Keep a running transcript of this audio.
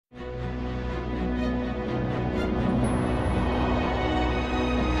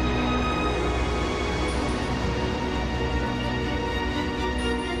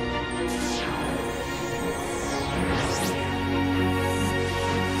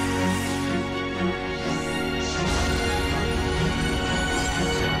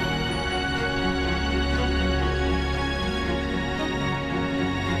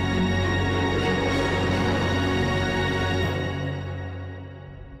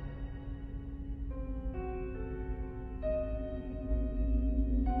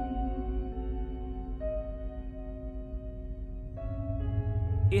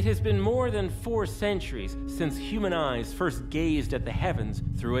It has been more than 4 centuries since human eyes first gazed at the heavens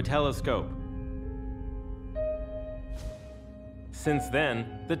through a telescope. Since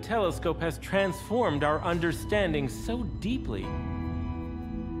then, the telescope has transformed our understanding so deeply.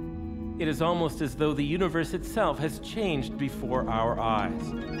 It is almost as though the universe itself has changed before our eyes.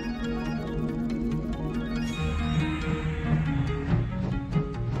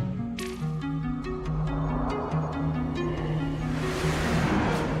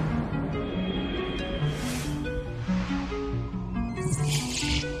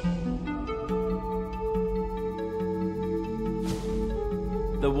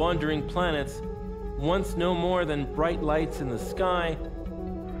 The wandering planets, once no more than bright lights in the sky,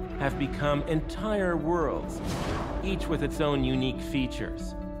 have become entire worlds, each with its own unique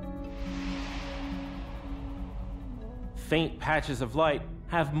features. Faint patches of light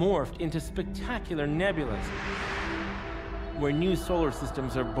have morphed into spectacular nebulas, where new solar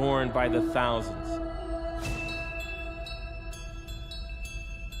systems are born by the thousands.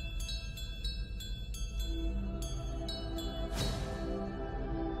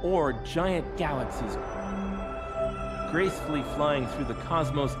 Or giant galaxies gracefully flying through the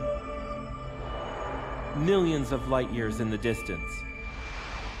cosmos, millions of light years in the distance.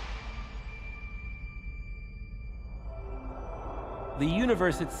 The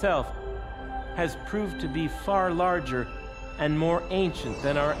universe itself has proved to be far larger and more ancient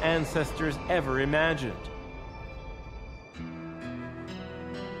than our ancestors ever imagined.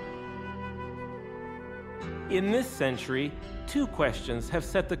 In this century, 2 questions have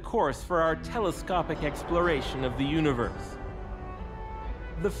set the course for our telescopic exploration of the universe.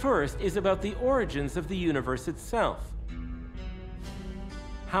 The first is about the origins of the universe itself.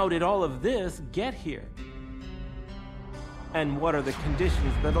 How did all of this get here? And what are the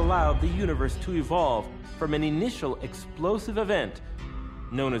conditions that allowed the universe to evolve from an initial explosive event,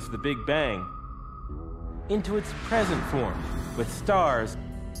 known as the Big Bang, into its present form, with stars,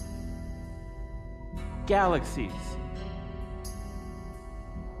 galaxies,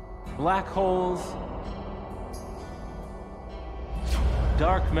 black holes,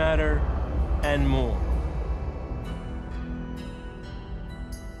 dark matter, and more.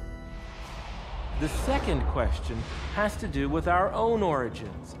 The second question has to do with our own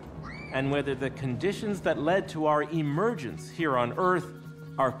origins and whether the conditions that led to our emergence here on Earth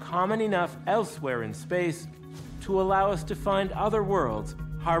are common enough elsewhere in space to allow us to find other worlds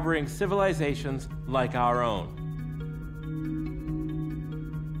harboring civilizations like our own.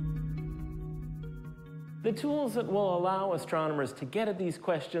 The tools that will allow astronomers to get at these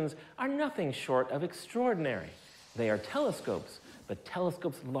questions are nothing short of extraordinary. They are telescopes, but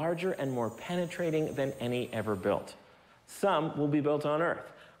telescopes larger and more penetrating than any ever built. Some will be built on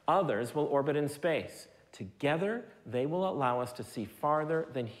Earth. Others will orbit in space. Together, they will allow us to see farther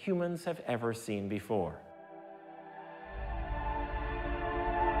than humans have ever seen before.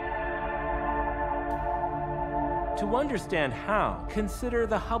 To understand how, consider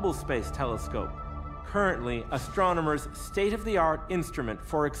the Hubble Space Telescope, currently astronomers' state-of-the-art instrument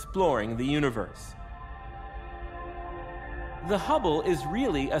for exploring the universe. The Hubble is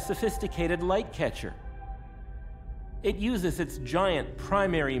really a sophisticated light catcher. It uses its giant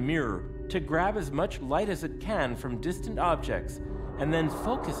primary mirror to grab as much light as it can from distant objects and then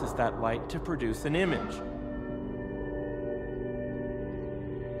focuses that light to produce an image.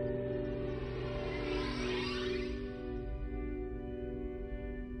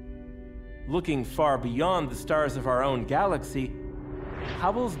 Looking far beyond the stars of our own galaxy,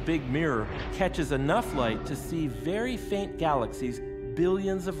 Hubble's big mirror catches enough light to see very faint galaxies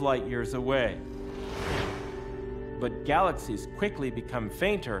billions of light years away. But galaxies quickly become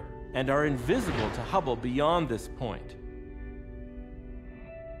fainter and are invisible to Hubble beyond this point.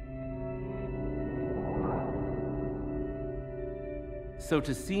 So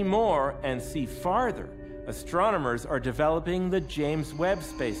to see more and see farther, astronomers are developing the James Webb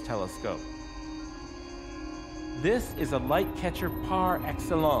Space Telescope. This is a light catcher par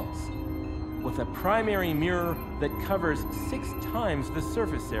excellence, with a primary mirror that covers 6 times the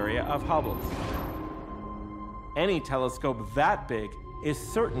surface area of Hubble's. Any telescope that big is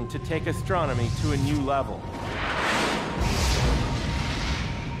certain to take astronomy to a new level.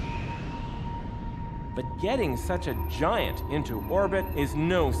 But getting such a giant into orbit is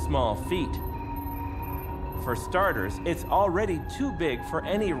no small feat. For starters, it's already too big for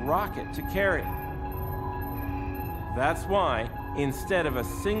any rocket to carry. That's why, instead of a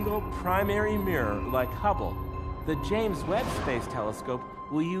single primary mirror like Hubble, the James Webb Space Telescope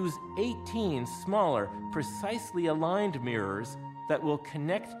will use 18 smaller, precisely aligned mirrors that will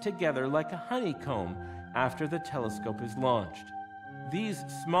connect together like a honeycomb after the telescope is launched. These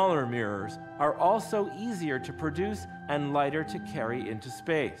smaller mirrors are also easier to produce and lighter to carry into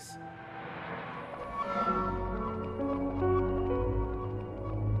space.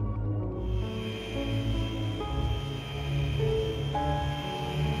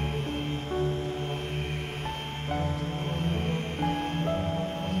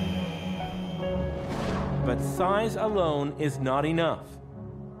 But size alone is not enough.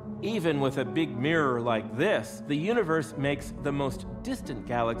 Even with a big mirror like this, the universe makes the most distant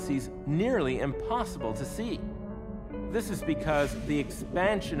galaxies nearly impossible to see. This is because the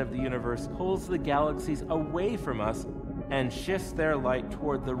expansion of the universe pulls the galaxies away from us and shifts their light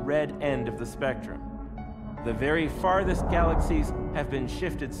toward the red end of the spectrum. The very farthest galaxies have been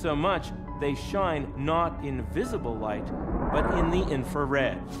shifted so much they shine not in visible light, but in the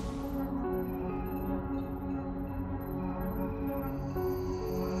infrared.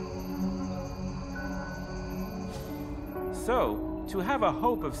 So, to have a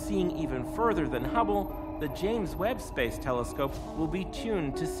hope of seeing even further than Hubble, the James Webb Space Telescope will be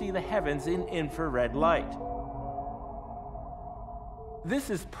tuned to see the heavens in infrared light. This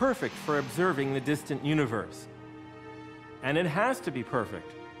is perfect for observing the distant universe. And it has to be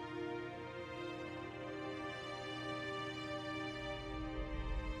perfect.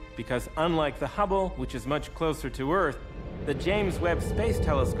 Because unlike the Hubble, which is much closer to Earth, the James Webb Space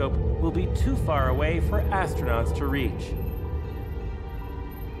Telescope will be too far away for astronauts to reach.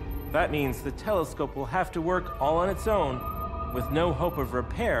 That means the telescope will have to work all on its own, with no hope of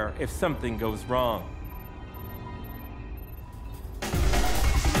repair if something goes wrong.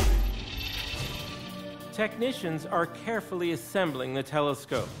 Technicians are carefully assembling the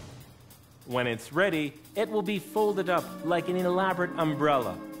telescope. When it's ready, it will be folded up like an elaborate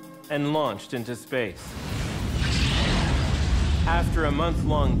umbrella and launched into space. After a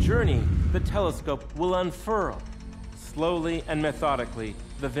month-long journey, the telescope will unfurl. Slowly and methodically,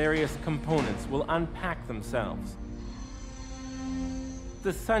 the various components will unpack themselves.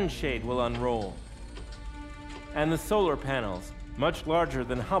 The sunshade will unroll, and the solar panels, much larger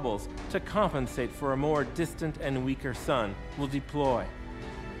than Hubble's, to compensate for a more distant and weaker sun, will deploy.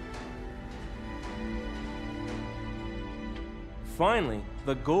 Finally,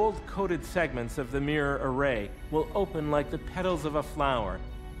 the gold-coated segments of the mirror array will open like the petals of a flower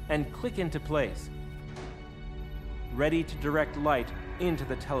and click into place, ready to direct light into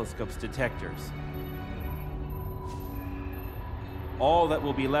the telescope's detectors. All that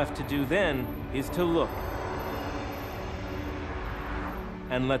will be left to do then is to look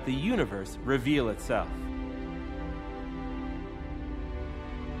and let the universe reveal itself.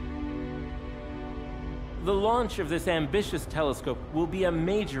 The launch of this ambitious telescope will be a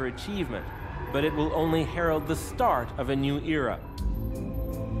major achievement, but it will only herald the start of a new era.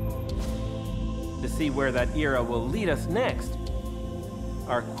 To see where that era will lead us next,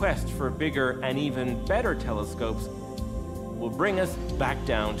 our quest for bigger and even better telescopes will bring us back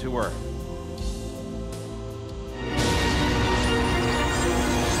down to Earth.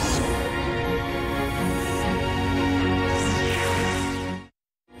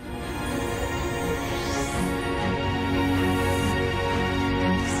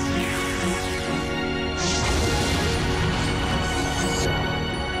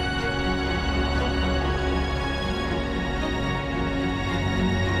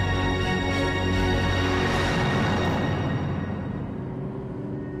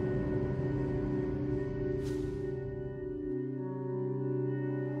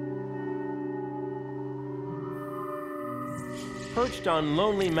 Perched on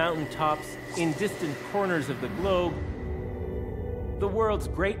lonely mountaintops in distant corners of the globe, the world's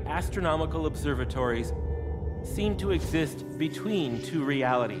great astronomical observatories seem to exist between two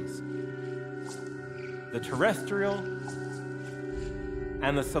realities: the terrestrial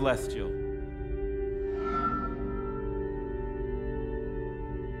and the celestial.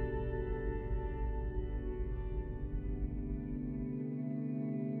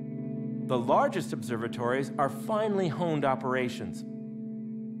 The largest observatories are finely honed operations,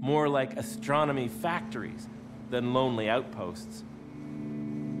 more like astronomy factories than lonely outposts.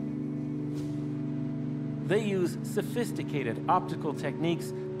 They use sophisticated optical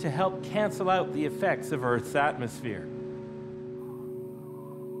techniques to help cancel out the effects of Earth's atmosphere.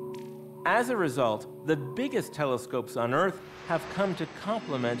 As a result, the biggest telescopes on Earth have come to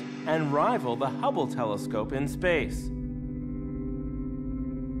complement and rival the Hubble telescope in space.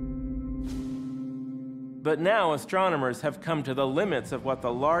 But now astronomers have come to the limits of what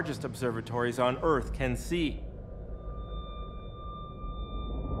the largest observatories on Earth can see.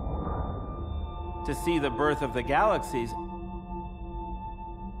 To see the birth of the galaxies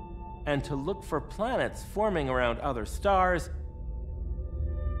and to look for planets forming around other stars,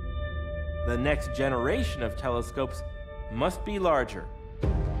 the next generation of telescopes must be larger,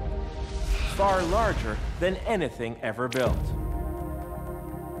 far larger than anything ever built.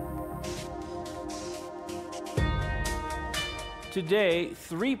 Today,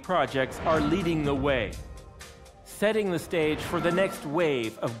 3 projects are leading the way, setting the stage for the next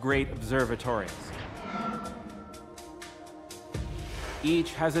wave of great observatories.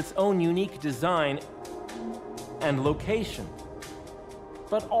 Each has its own unique design and location,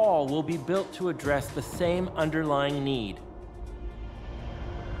 but all will be built to address the same underlying need: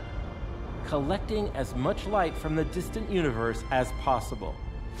 collecting as much light from the distant universe as possible.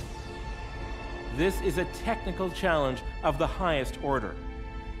 This is a technical challenge of the highest order.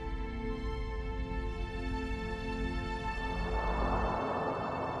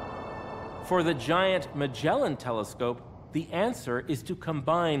 For the giant Magellan Telescope, the answer is to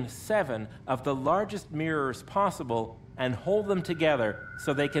combine 7 of the largest mirrors possible and hold them together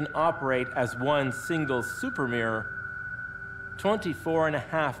so they can operate as one single supermirror,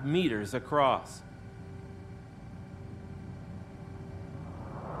 24.5 meters across.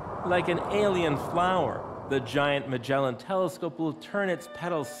 Like an alien flower, the giant Magellan Telescope will turn its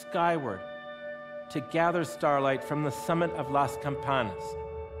petals skyward to gather starlight from the summit of Las Campanas,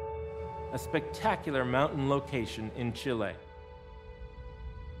 a spectacular mountain location in Chile.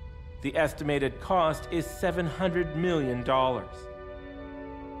 The estimated cost is $700 million.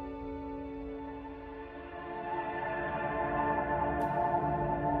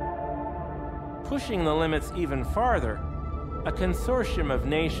 Pushing the limits even farther, a consortium of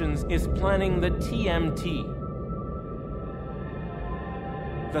nations is planning the TMT,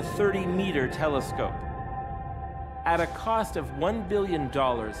 the 30-meter telescope. At a cost of $1 billion,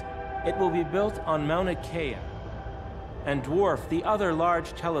 it will be built on Mauna Kea and dwarf the other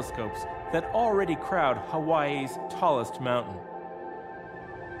large telescopes that already crowd Hawaii's tallest mountain.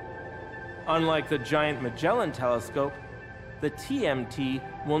 Unlike the giant Magellan Telescope, the TMT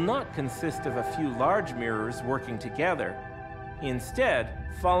will not consist of a few large mirrors working together. Instead,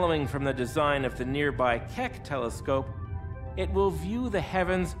 following from the design of the nearby Keck Telescope, it will view the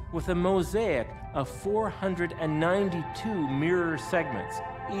heavens with a mosaic of 492 mirror segments,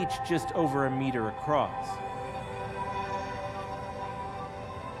 each just over a meter across.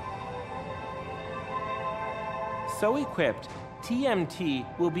 So equipped,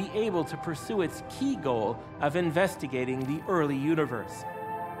 TMT will be able to pursue its key goal of investigating the early universe,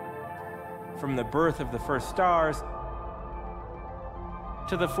 from the birth of the first stars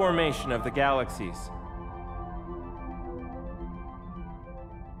to the formation of the galaxies.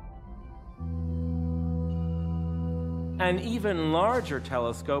 An even larger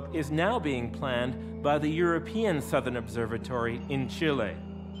telescope is now being planned by the European Southern Observatory in Chile.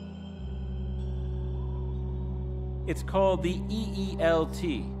 It's called the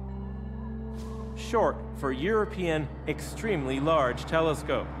EELT, short for European Extremely Large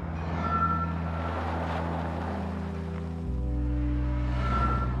Telescope.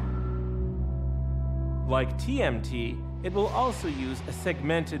 Like TMT, it will also use a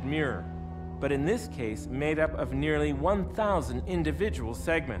segmented mirror, but in this case made up of nearly 1,000 individual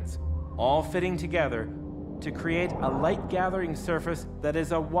segments, all fitting together to create a light-gathering surface that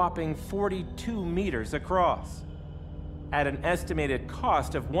is a whopping 42 meters across. At an estimated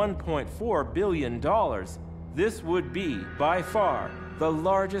cost of $1.4 billion, this would be, by far, the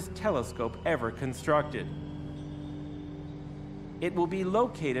largest telescope ever constructed. It will be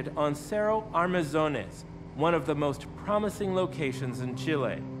located on Cerro Armazones, one of the most promising locations in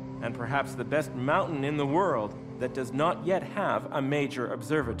Chile, and perhaps the best mountain in the world that does not yet have a major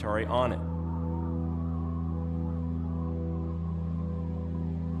observatory on it.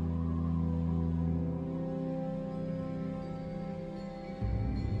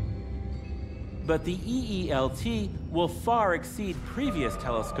 But the EELT will far exceed previous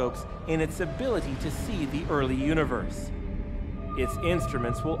telescopes in its ability to see the early universe. Its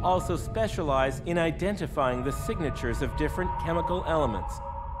instruments will also specialize in identifying the signatures of different chemical elements,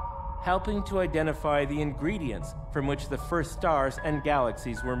 helping to identify the ingredients from which the first stars and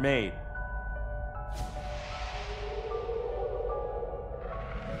galaxies were made.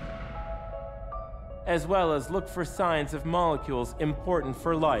 As well as look for signs of molecules important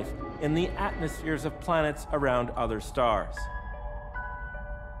for life in the atmospheres of planets around other stars.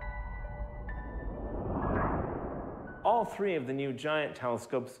 All 3 of the new giant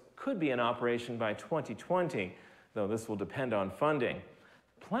telescopes could be in operation by 2020, though this will depend on funding.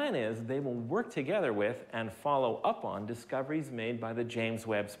 Plan is they will work together with and follow up on discoveries made by the James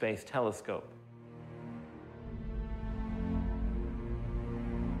Webb Space Telescope.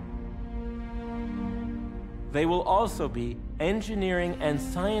 They will also be engineering and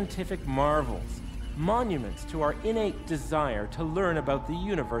scientific marvels, monuments to our innate desire to learn about the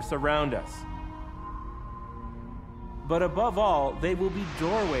universe around us. But above all, they will be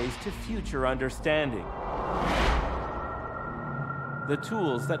doorways to future understanding. The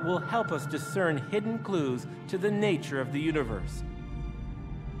tools that will help us discern hidden clues to the nature of the universe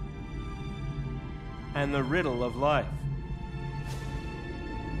and the riddle of life,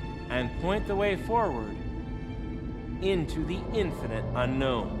 and point the way forward into the infinite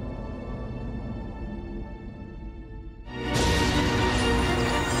unknown.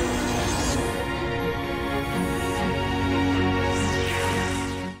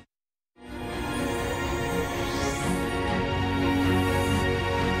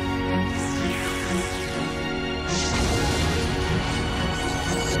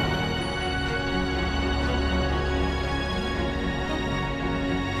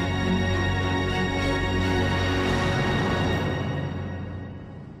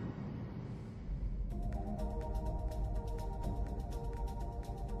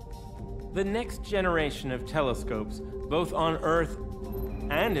 The next generation of telescopes, both on Earth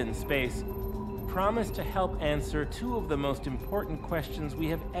and in space, promise to help answer two of the most important questions we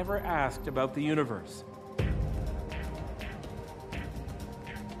have ever asked about the universe.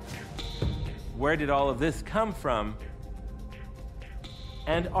 Where did all of this come from?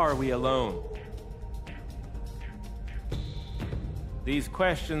 And are we alone? These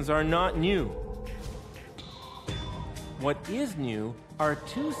questions are not new. What is new are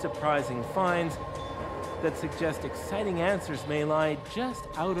two surprising finds that suggest exciting answers may lie just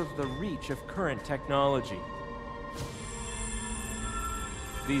out of the reach of current technology.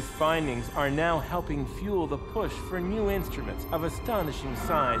 These findings are now helping fuel the push for new instruments of astonishing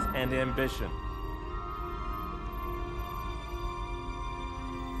size and ambition.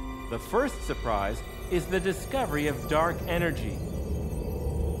 The first surprise is the discovery of dark energy,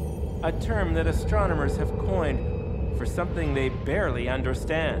 a term that astronomers have coined for something they barely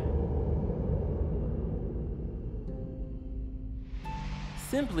understand.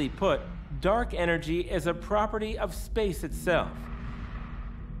 Simply put, dark energy is a property of space itself.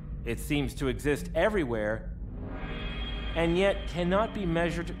 It seems to exist everywhere, and yet cannot be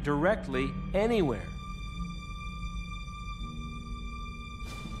measured directly anywhere.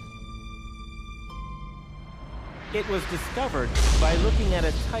 It was discovered by looking at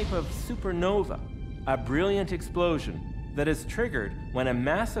a type of supernova, a brilliant explosion that is triggered when a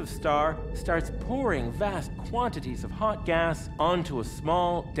massive star starts pouring vast quantities of hot gas onto a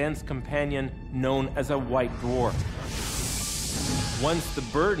small, dense companion known as a white dwarf. Once the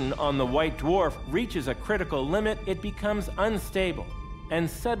burden on the white dwarf reaches a critical limit, it becomes unstable and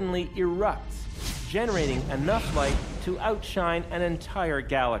suddenly erupts, generating enough light to outshine an entire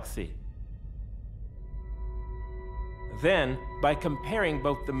galaxy. Then, by comparing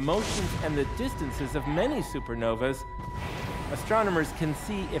both the motions and the distances of many supernovas, astronomers can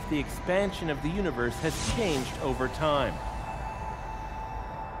see if the expansion of the universe has changed over time.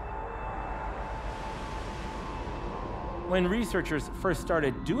 When researchers first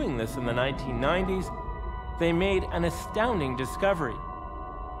started doing this in the 1990s, they made an astounding discovery.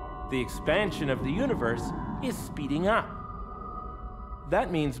 The expansion of the universe is speeding up.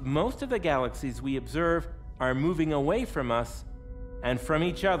 That means most of the galaxies we observe are moving away from us and from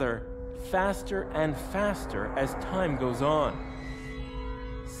each other faster and faster as time goes on.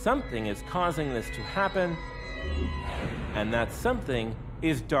 Something is causing this to happen, and that something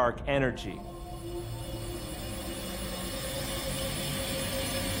is dark energy.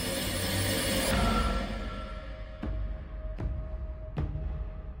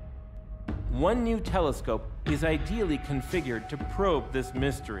 One new telescope is ideally configured to probe this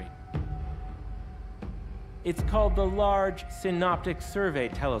mystery. It's called the Large Synoptic Survey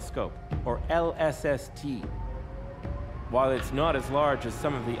Telescope, or LSST. While it's not as large as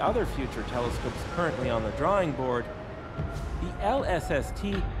some of the other future telescopes currently on the drawing board, the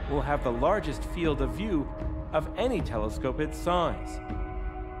LSST will have the largest field of view of any telescope its size.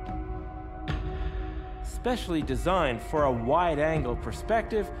 Specially designed for a wide-angle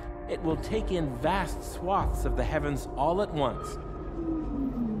perspective, it will take in vast swaths of the heavens all at once,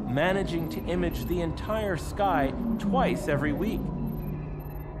 managing to image the entire sky twice every week.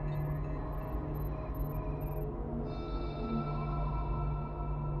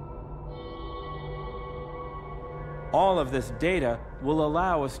 All of this data will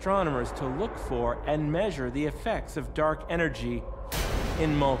allow astronomers to look for and measure the effects of dark energy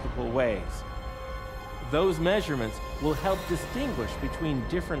in multiple ways. Those measurements will help distinguish between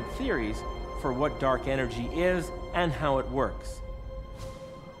different theories for what dark energy is and how it works.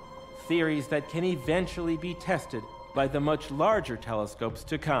 theories that can eventually be tested by the much larger telescopes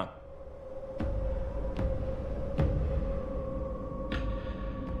to come.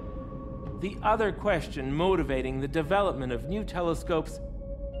 The other question motivating the development of new telescopes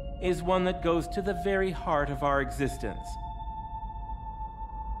is one that goes to the very heart of our existence.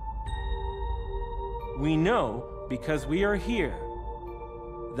 We know, because we are here,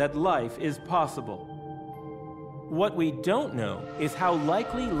 that life is possible. What we don't know is how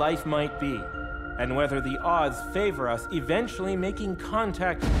likely life might be, and whether the odds favor us eventually making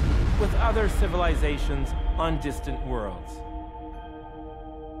contact with other civilizations on distant worlds.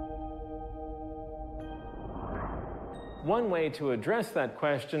 One way to address that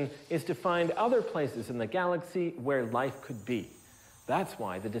question is to find other places in the galaxy where life could be. That's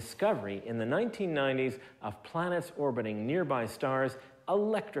why the discovery in the 1990s of planets orbiting nearby stars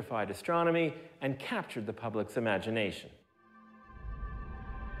electrified astronomy and captured the public's imagination.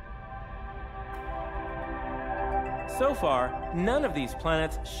 So far, none of these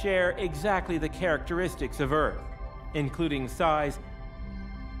planets share exactly the characteristics of Earth, including size,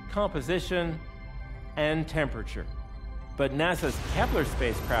 composition, and temperature. But NASA's Kepler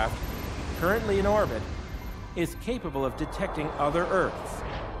spacecraft, currently in orbit, is capable of detecting other Earths,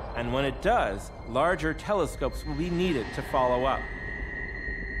 and when it does, larger telescopes will be needed to follow up.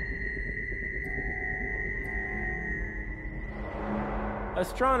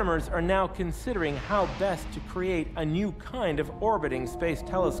 Astronomers are now considering how best to create a new kind of orbiting space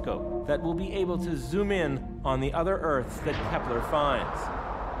telescope that will be able to zoom in on the other Earths that Kepler finds.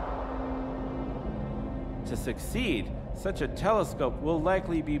 To succeed, such a telescope will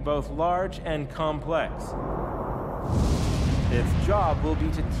likely be both large and complex. Its job will be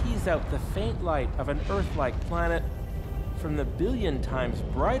to tease out the faint light of an Earth-like planet from the billion times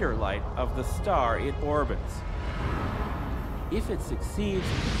brighter light of the star it orbits. If it succeeds,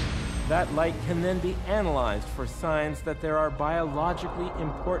 that light can then be analyzed for signs that there are biologically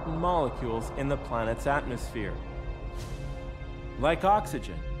important molecules in the planet's atmosphere, like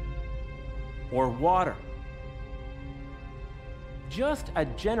oxygen or water. Just a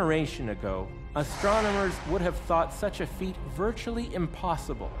generation ago, astronomers would have thought such a feat virtually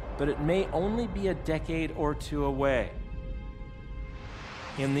impossible, but it may only be a decade or two away.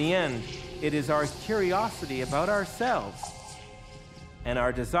 In the end, it is our curiosity about ourselves and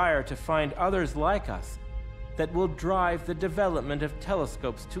our desire to find others like us that will drive the development of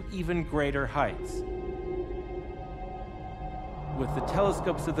telescopes to even greater heights. With the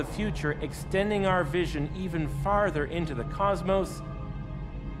telescopes of the future extending our vision even farther into the cosmos,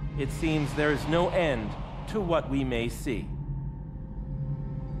 it seems there is no end to what we may see.